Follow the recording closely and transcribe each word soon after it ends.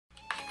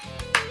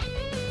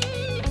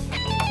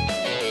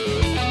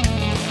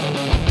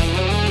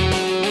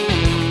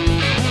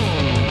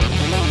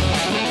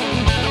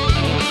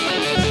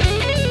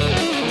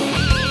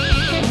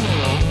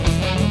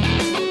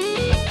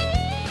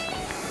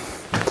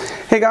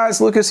Hey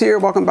guys, Lucas here.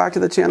 Welcome back to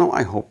the channel.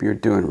 I hope you're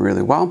doing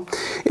really well.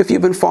 If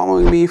you've been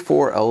following me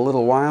for a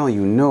little while,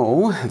 you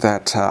know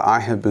that I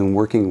have been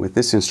working with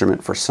this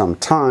instrument for some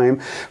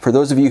time. For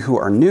those of you who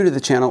are new to the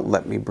channel,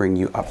 let me bring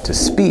you up to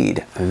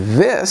speed.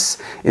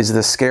 This is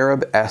the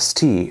Scarab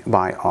ST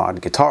by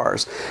Odd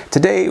Guitars.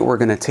 Today we're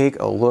going to take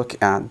a look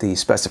at the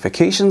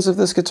specifications of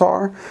this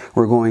guitar.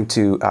 We're going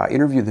to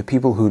interview the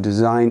people who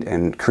designed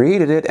and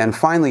created it, and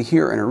finally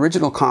hear an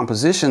original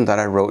composition that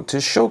I wrote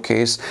to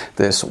showcase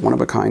this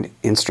one-of-a-kind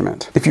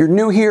instrument. If you're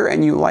new here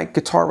and you like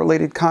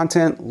guitar-related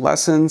content,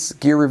 lessons,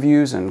 gear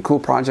reviews, and cool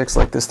projects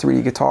like this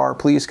 3D guitar,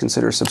 please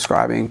consider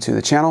subscribing to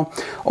the channel.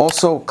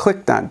 Also,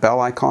 click that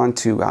bell icon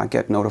to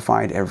get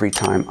notified every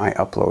time I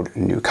upload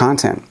new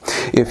content.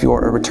 If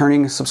you're a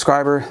returning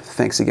subscriber,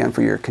 thanks again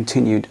for your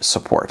continued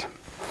support.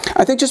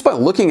 I think just by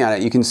looking at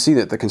it, you can see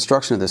that the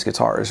construction of this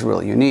guitar is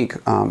really unique.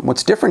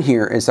 What's different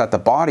here is that the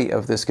body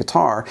of this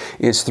guitar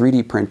is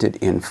 3D printed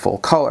in full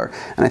color.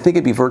 And I think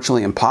it'd be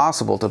virtually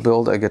impossible to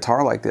build a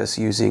guitar like this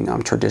using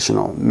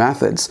traditional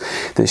methods.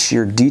 The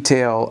sheer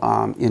detail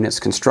in its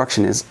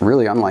construction is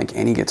really unlike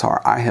any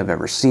guitar I have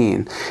ever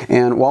seen.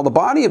 And while the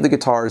body of the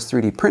guitar is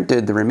 3D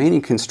printed, the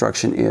remaining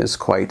construction is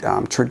quite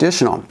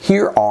traditional.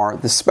 Here are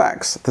the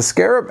specs. The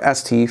Scarab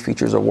ST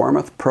features a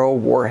Warmoth Pro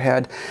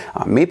warhead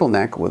maple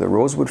neck with a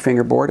rosewood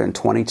fingerboard and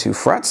 22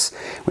 frets.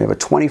 We have a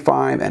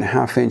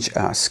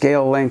 25.5-inch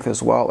scale length,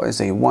 as well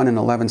as a 1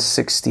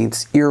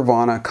 11/16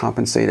 Irvana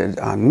compensated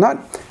nut,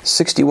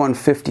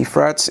 6150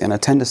 frets, and a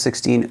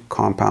 10-16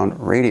 compound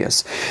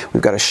radius.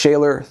 We've got a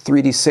Shaler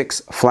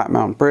 3D6 flat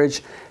mount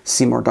bridge,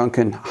 Seymour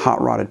Duncan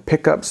hot rodded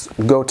pickups,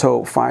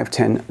 Goto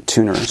 510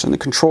 tuners, and the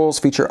controls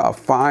feature a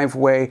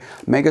 5-way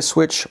mega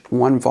switch,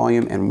 1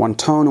 volume and 1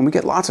 tone, and we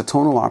get lots of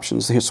tonal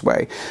options this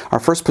way.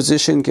 Our first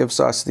position gives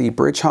us the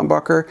bridge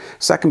humbucker,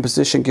 second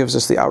position gives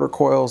us the outer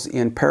coils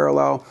in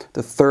parallel,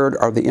 the third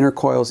are the inner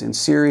coils in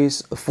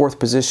series, the fourth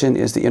position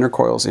is the inner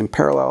coils in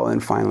parallel,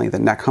 and finally the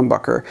neck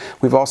humbucker.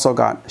 We've also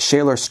got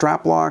Shaler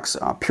strap locks,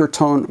 pure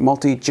tone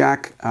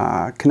multi-jack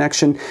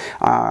connection,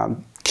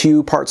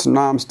 Q parts and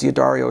knobs,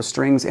 D'Addario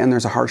strings, and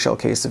there's a hardshell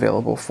case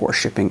available for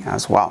shipping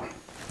as well.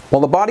 While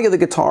the body of the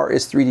guitar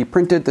is 3D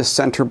printed, the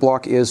center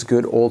block is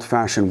good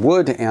old-fashioned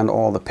wood, and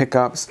all the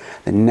pickups,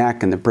 the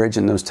neck and the bridge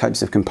and those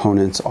types of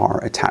components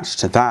are attached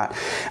to that.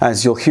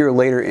 As you'll hear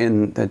later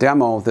in the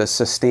demo, the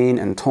sustain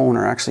and tone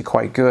are actually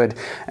quite good,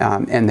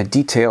 and the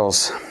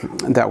details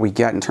that we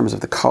get in terms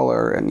of the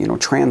color and, you know,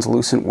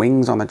 translucent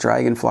wings on the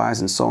dragonflies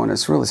and so on,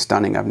 it's really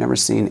stunning. I've never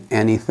seen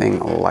anything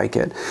like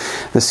it.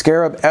 The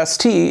Scarab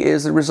ST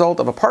is the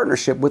result of a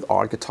partnership with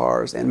Odd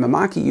Guitars and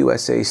Mimaki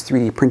USA's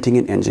 3D printing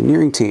and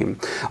engineering team.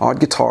 Odd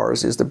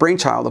Guitars is the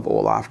brainchild of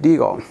Olaf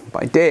Deigel.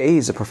 By day,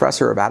 he's a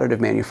professor of additive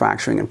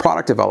manufacturing and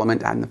product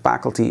development at the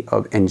Faculty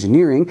of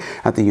Engineering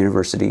at the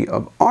University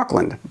of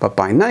Auckland. But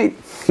by night,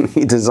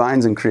 he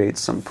designs and creates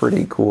some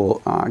pretty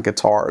cool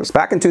guitars.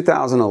 Back in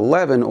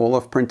 2011,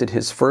 Olaf printed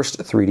his first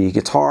 3D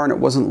guitar, and it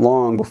wasn't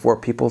long before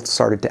people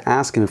started to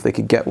ask him if they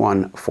could get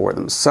one for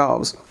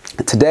themselves.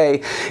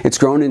 Today, it's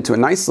grown into a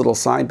nice little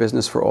side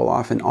business for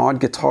Olaf, and Odd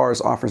Guitars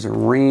offers a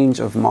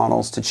range of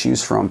models to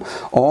choose from.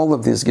 All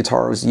of these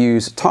guitars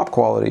use top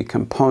quality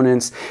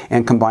components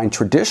and combine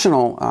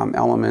traditional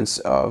elements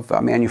of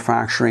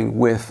manufacturing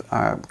with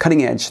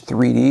cutting edge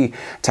 3D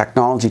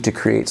technology to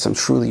create some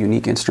truly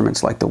unique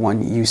instruments like the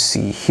one you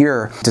see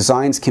here.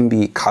 Designs can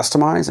be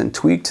customized and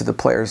tweaked to the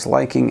player's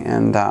liking,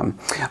 and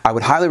I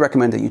would highly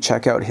recommend that you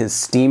check out his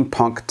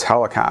Steampunk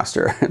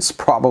Telecaster. It's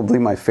probably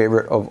my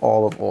favorite of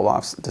all of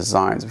Olaf's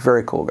designs.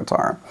 Very cool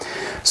guitar.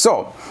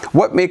 So,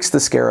 what makes the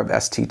Scarab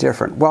ST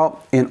different?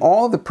 Well, in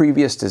all of the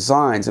previous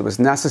designs, it was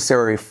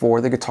necessary for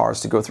the guitars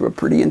to go through a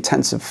pretty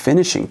intensive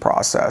finishing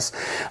process.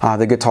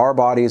 The guitar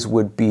bodies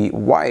would be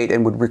white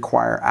and would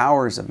require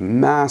hours of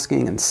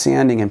masking and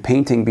sanding and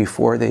painting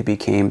before they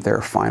became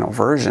their final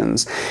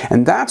versions.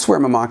 And that's where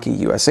Mimaki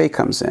USA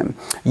comes in.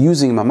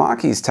 Using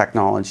Mimaki's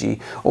technology,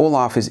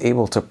 Olaf is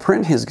able to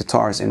print his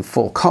guitars in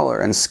full color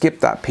and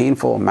skip that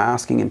painful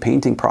masking and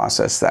painting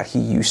process that he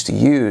used to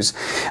use.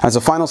 As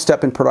a final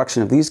step in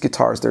production of these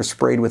guitars, they're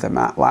sprayed with a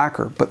matte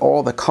lacquer, but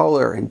all the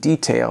color and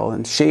detail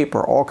and shape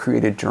are all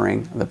created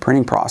during the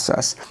printing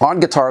process.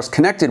 Odd Guitars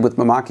connected with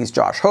Mimaki's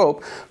Josh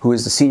Hope, who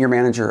is the senior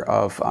manager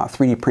of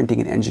 3D printing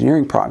and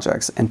engineering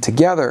projects, and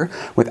together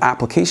with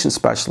application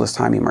specialist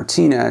Jaime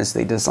Martinez,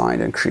 they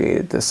designed and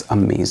created this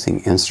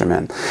amazing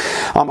instrument.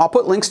 I'll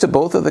put links to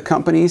both of the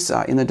companies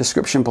in the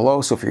description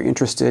below, so if you're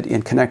interested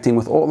in connecting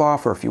with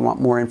Olaf, or if you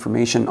want more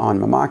information on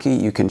Mimaki,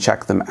 you can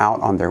check them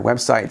out on their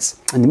websites.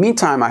 In the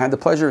meantime, I had the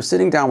pleasure of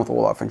sitting down with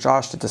Olaf and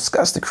Josh to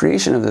discuss the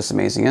creation of this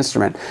amazing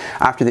instrument.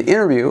 After the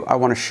interview, I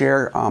want to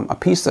share a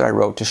piece that I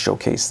wrote to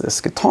showcase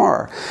this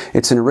guitar.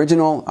 It's an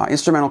original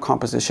instrumental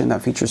composition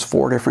that features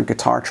 4 different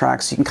guitar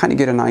tracks. You can kind of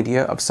get an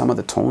idea of some of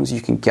the tones you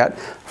can get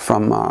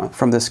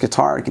from this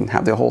guitar. You can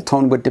have the whole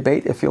tone wood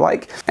debate if you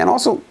like. And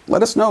also,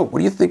 let us know, what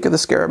do you think of the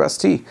Scarab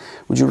ST?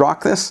 Would you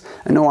rock this?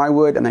 I know I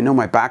would, and I know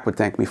my back would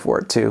thank me for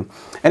it too.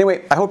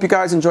 Anyway, I hope you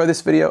guys enjoy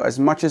this video as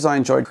much as I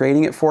enjoyed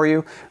creating it for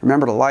you.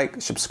 Remember to like,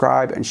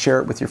 subscribe, and share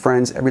it with your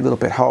friends. Every little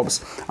bit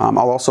helps. I'll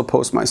also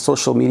post my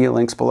social media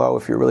links below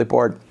if you're really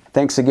bored.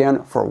 Thanks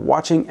again for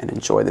watching, and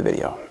enjoy the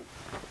video.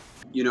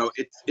 You know,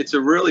 it's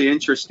a really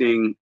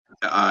interesting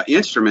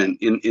instrument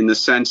in the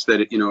sense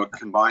that it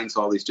combines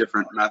all these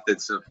different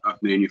methods of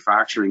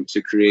manufacturing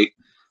to create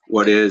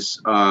what is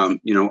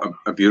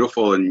a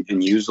beautiful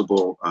and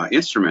usable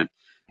instrument.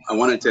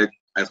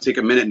 I'll take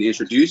a minute and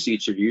introduce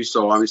each of you.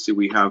 So obviously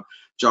we have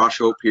Josh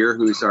Hope here,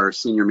 who's our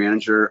Senior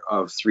Manager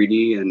of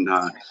 3D and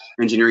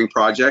Engineering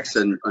Projects,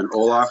 and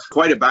Olaf.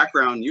 Quite a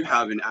background you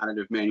have in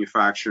additive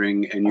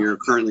manufacturing, and you're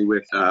currently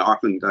with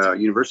Auckland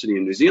University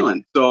in New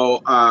Zealand.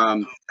 So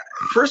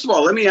first of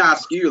all, let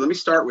me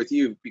start with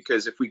you,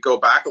 because if we go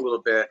back a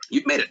little bit,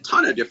 you've made a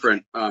ton of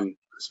different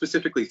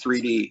specifically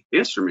 3D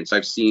instruments.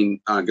 I've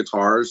seen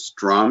guitars,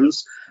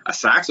 drums, a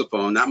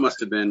saxophone. That must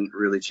have been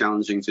really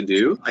challenging to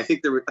do. I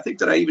think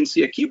that I even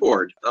see a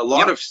keyboard, a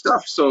lot of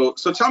stuff. So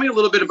tell me a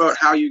little bit about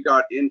how you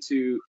got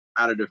into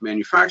additive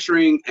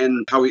manufacturing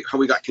and how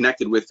we got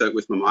connected with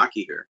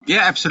Mimaki here. Yeah,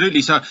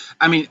 absolutely. So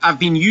I mean, I've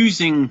been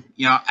using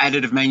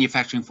additive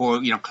manufacturing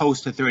for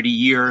close to 30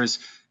 years.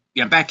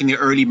 Back in the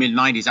early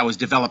mid-90s, I was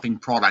developing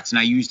products, and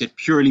I used it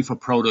purely for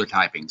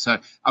prototyping. So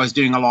I was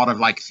doing a lot of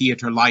like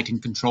theater lighting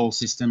control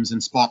systems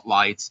and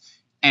spotlights,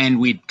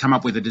 and we'd come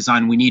up with a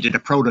design. We needed a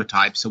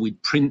prototype, so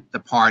we'd print the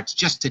parts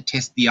just to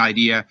test the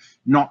idea,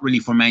 not really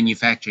for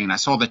manufacturing. And I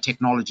saw the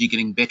technology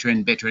getting better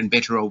and better and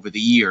better over the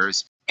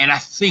years. And I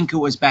think it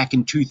was back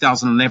in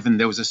 2011,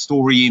 there was a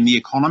story in The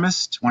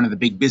Economist, one of the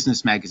big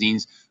business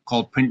magazines,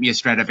 called Print Me a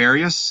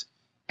Stradivarius.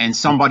 And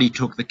somebody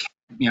took the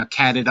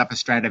CAD'd up a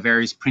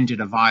Stradivarius,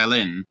 printed a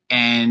violin.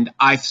 And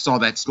I saw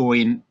that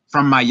story, and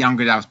from my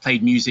younger days, I've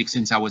played music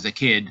since I was a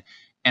kid.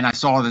 And I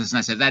saw this and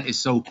I said, that is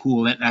so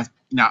cool. And I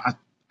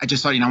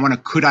just thought,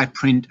 could I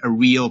print a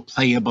real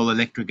playable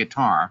electric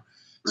guitar?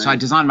 Right. So I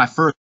designed my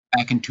first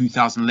back in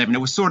 2011. It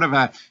was sort of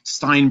a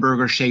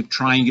Steinberger shape,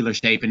 triangular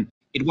shape. And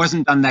it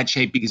wasn't done that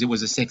shape because it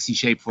was a sexy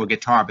shape for a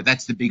guitar, but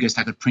that's the biggest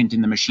I could print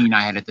in the machine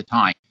I had at the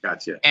time.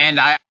 Gotcha. And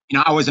I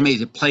was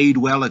amazed. It played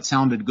well. It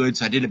sounded good.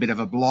 So I did a bit of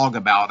a blog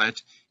about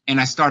it.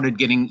 And I started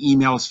getting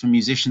emails from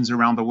musicians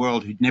around the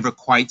world who'd never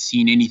quite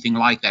seen anything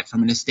like that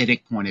from an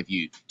aesthetic point of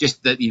view,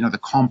 just the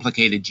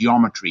complicated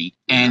geometry.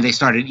 And they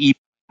started emailing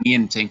me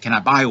and saying, can I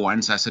buy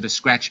one? So I sort of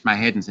scratched my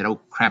head and said, oh,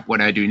 crap, what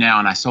do I do now?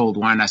 And I sold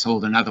one. I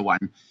sold another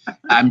one.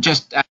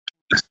 Just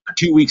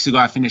 2 weeks ago,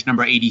 I finished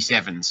number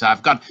 87. So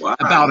I've got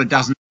about a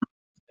dozen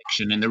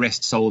and the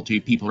rest sold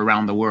to people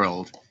around the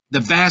world. The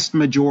vast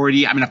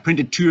majority, I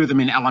printed 2 of them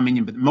in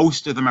aluminium, but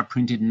most of them are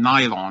printed in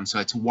nylon. So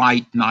it's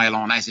white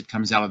nylon as it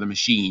comes out of the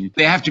machine.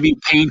 They have to be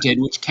painted,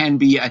 which can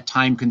be a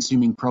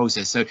time-consuming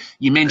process. So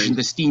you mentioned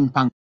the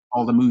steampunk,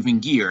 all the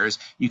moving gears.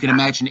 You can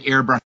imagine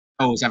airbrush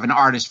those. I have an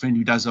artist friend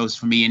who does those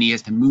for me, and he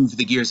has to move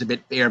the gears a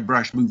bit,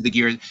 airbrush, move the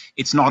gears.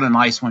 It's not a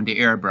nice one to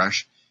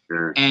airbrush.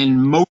 Sure.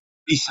 And most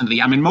recently,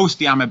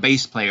 mostly I'm a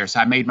bass player. So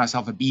I made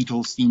myself a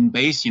Beatles themed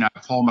bass,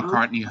 Paul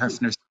McCartney,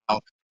 Höfner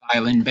style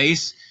violin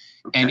bass.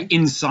 Okay. And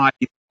inside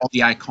all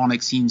the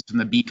iconic scenes from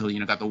the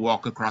Beatles, got the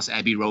walk across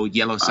Abbey Road,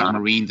 Yellow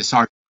Submarine, the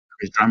Sergeant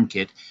drum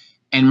kit.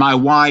 And my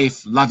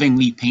wife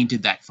lovingly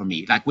painted that for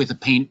me, like with a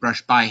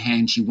paintbrush by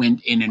hand. She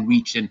went in and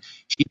reached, and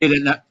she did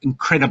an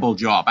incredible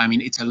job.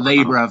 It's a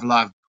labor of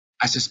love.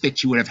 I suspect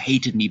she would have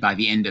hated me by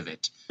the end of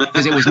it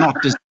because it was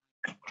not just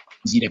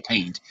easy to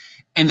paint.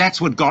 And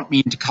that's what got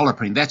me into color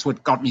print. That's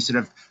what got me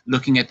sort of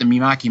looking at the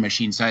Mimaki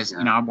machine. So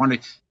I wanted,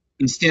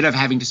 instead of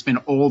having to spend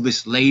all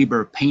this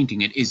labor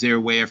painting it, is there a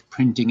way of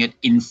printing it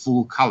in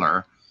full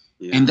color?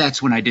 Yeah. And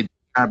that's when I did the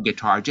Scarab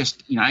guitar,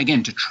 just,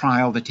 again, to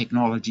trial the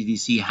technology to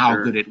see how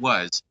good it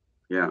was.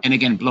 Yeah. And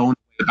again, blown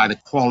away by the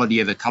quality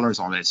of the colors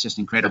on it. It's just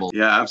incredible.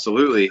 Yeah,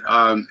 absolutely.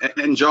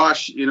 And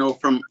Josh,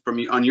 from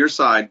on your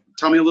side,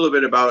 tell me a little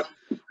bit about,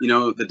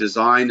 the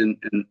design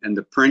and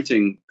the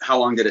printing. How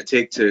long did it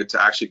take to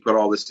actually put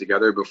all this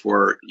together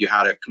before you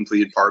had a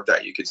completed part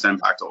that you could send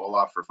back to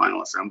Olaf for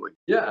final assembly?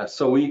 Yeah,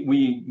 so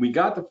we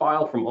got the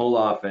file from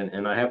Olaf,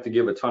 and I have to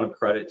give a ton of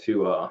credit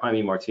to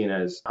Jaime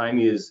Martinez.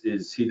 Jaime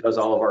he does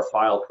all of our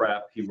file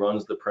prep. He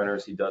runs the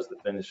printers. He does the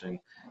finishing.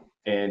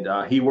 And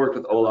he worked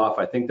with Olaf.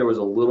 I think there was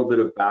a little bit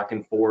of back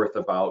and forth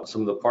about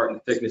some of the part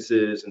and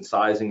thicknesses and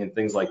sizing and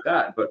things like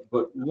that. But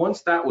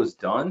once that was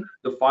done,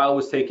 the file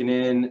was taken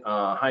in.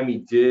 Jaime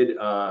did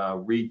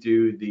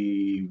redo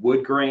the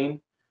wood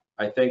grain,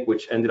 I think,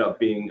 which ended up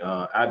being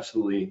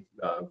absolutely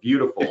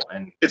beautiful.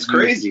 And it's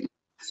crazy.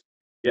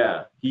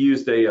 Yeah, he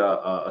used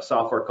a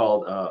software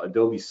called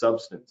Adobe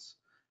Substance.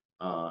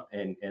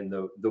 And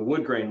the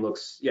wood grain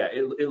looks,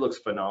 it looks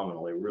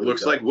phenomenal. It really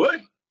looks like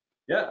wood.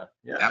 Yeah.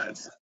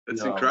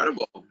 That's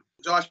incredible.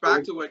 Josh,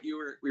 back to what we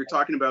were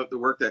talking about, the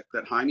work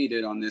that Jaime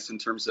did on this in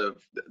terms of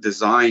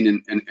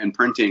design and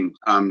printing.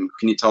 Can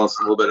you tell us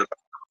a little bit about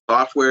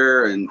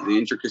software and the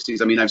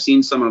intricacies? I've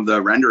seen some of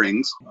the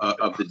renderings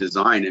of the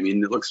design. It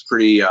looks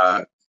pretty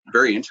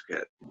very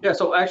intricate. Yeah.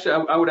 So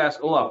actually, I would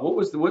ask Olaf, what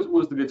was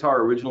the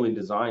guitar originally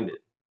designed in?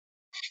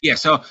 Yeah.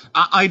 So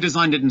I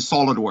designed it in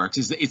SolidWorks.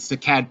 It's the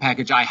CAD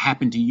package I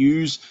happen to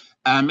use.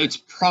 It's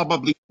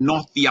probably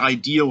not the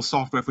ideal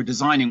software for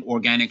designing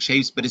organic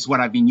shapes, but it's what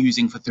I've been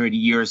using for 30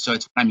 years, so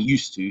it's what I'm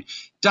used to.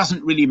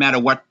 Doesn't really matter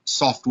what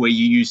software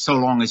you use, so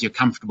long as you're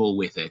comfortable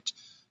with it.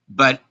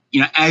 But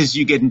as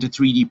you get into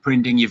 3D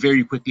printing, you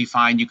very quickly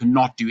find you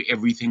cannot do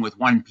everything with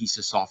one piece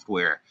of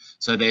software.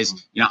 So there's,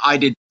 I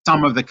did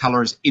some of the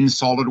colors in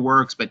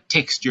SolidWorks, but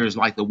textures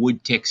like the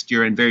wood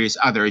texture and various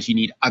others, you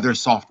need other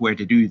software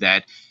to do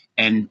that.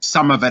 And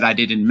some of it I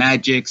did in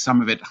Magic,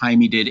 some of it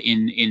Jaime did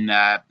in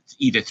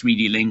either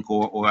 3D Link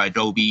or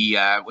Adobe.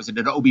 Was it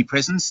Adobe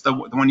Presence, the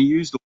one you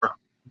used? Or,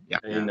 yeah.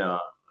 In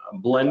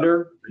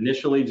Blender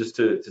initially, just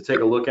to take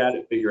a look at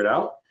it, figure it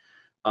out.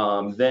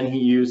 Then he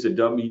used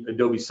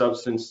Adobe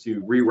Substance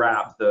to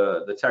rewrap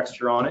the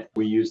texture on it.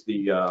 We used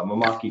the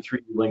Mimaki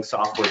 3D Link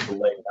software to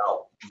lay it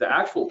out. The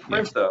actual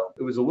print, though,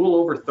 it was a little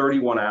over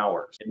 31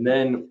 hours. And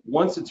then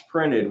once it's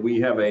printed, we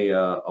have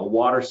a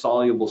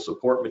water-soluble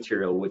support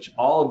material, which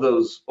all of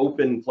those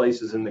open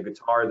places in the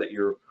guitar that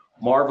you're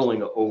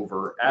marveling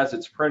over as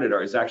it's printed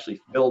is actually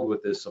filled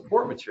with this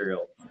support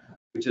material,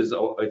 which is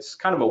it's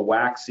kind of a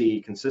waxy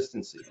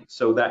consistency.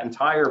 So that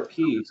entire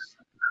piece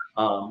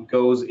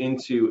goes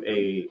into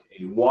a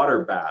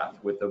water bath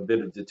with a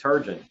bit of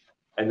detergent,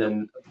 and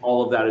then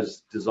all of that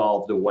is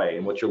dissolved away,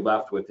 and what you're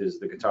left with is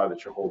the guitar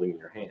that you're holding in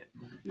your hand.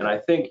 And I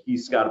think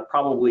he's got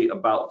probably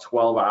about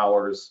 12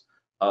 hours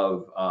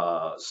of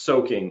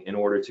soaking in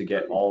order to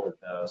get all of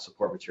the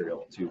support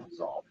material to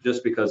dissolve,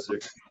 just because they're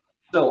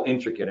so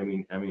intricate. I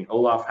mean,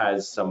 Olaf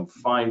has some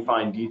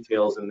fine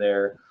details in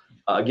there.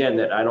 Again,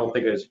 that I don't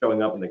think is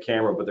showing up in the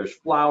camera, but there's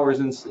flowers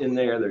in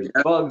there, there's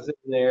bugs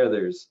in there,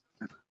 there's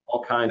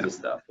all kinds of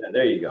stuff. Yeah,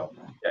 there you go.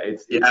 Yeah,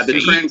 it's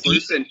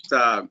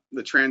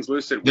the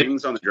translucent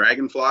wings on the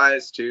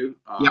dragonflies too.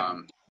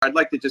 I'd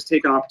like to just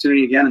take an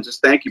opportunity again and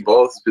just thank you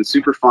both. It's been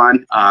super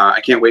fun.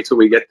 I can't wait till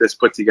we get this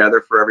put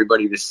together for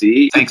everybody to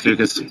see. Thanks,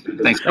 Lucas.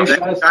 Thanks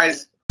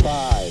guys.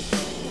 5,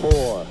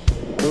 4,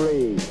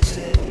 3,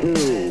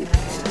 2,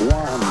 1,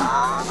 0.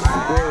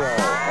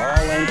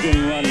 All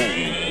engine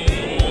running.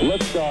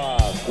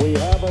 Liftoff. We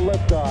have a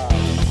liftoff.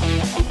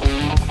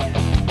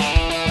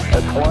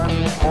 It's one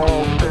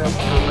small step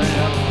for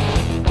man,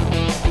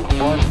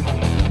 one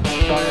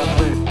giant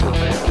leap for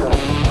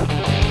mankind.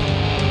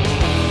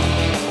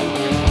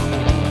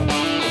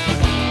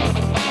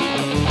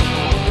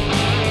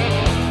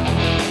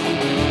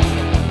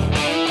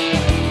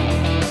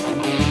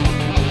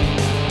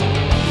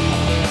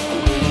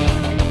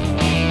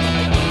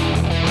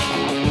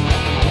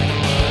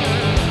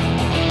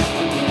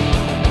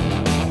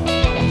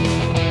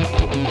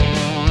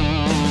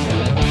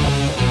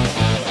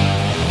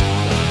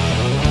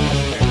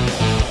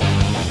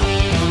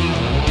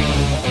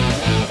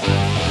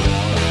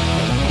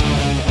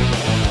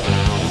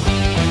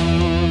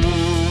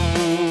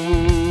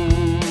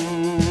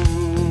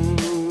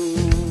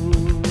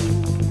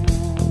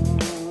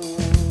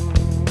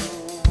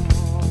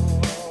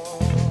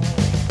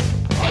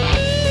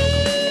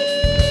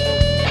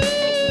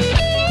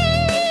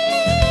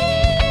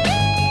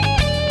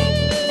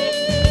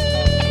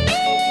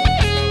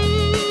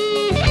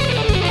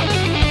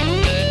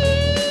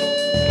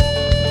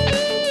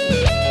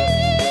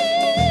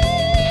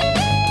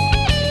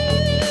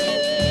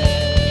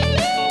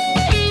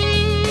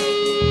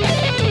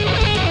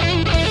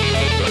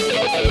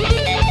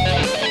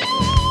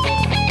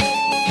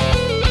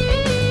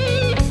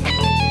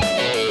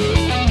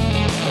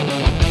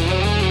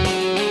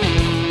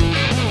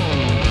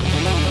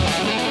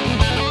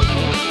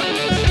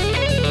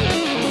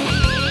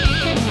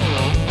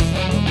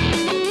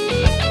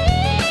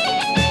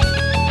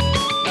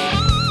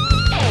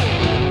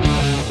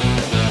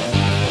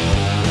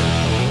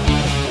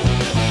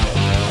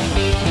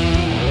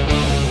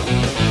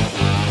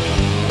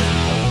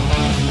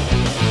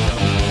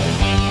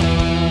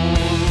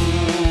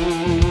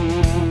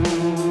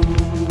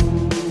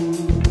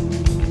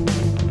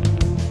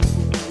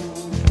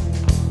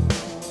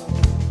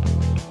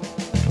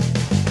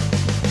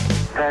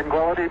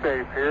 Tranquility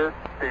Base here.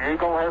 The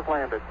Deigel has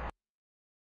landed.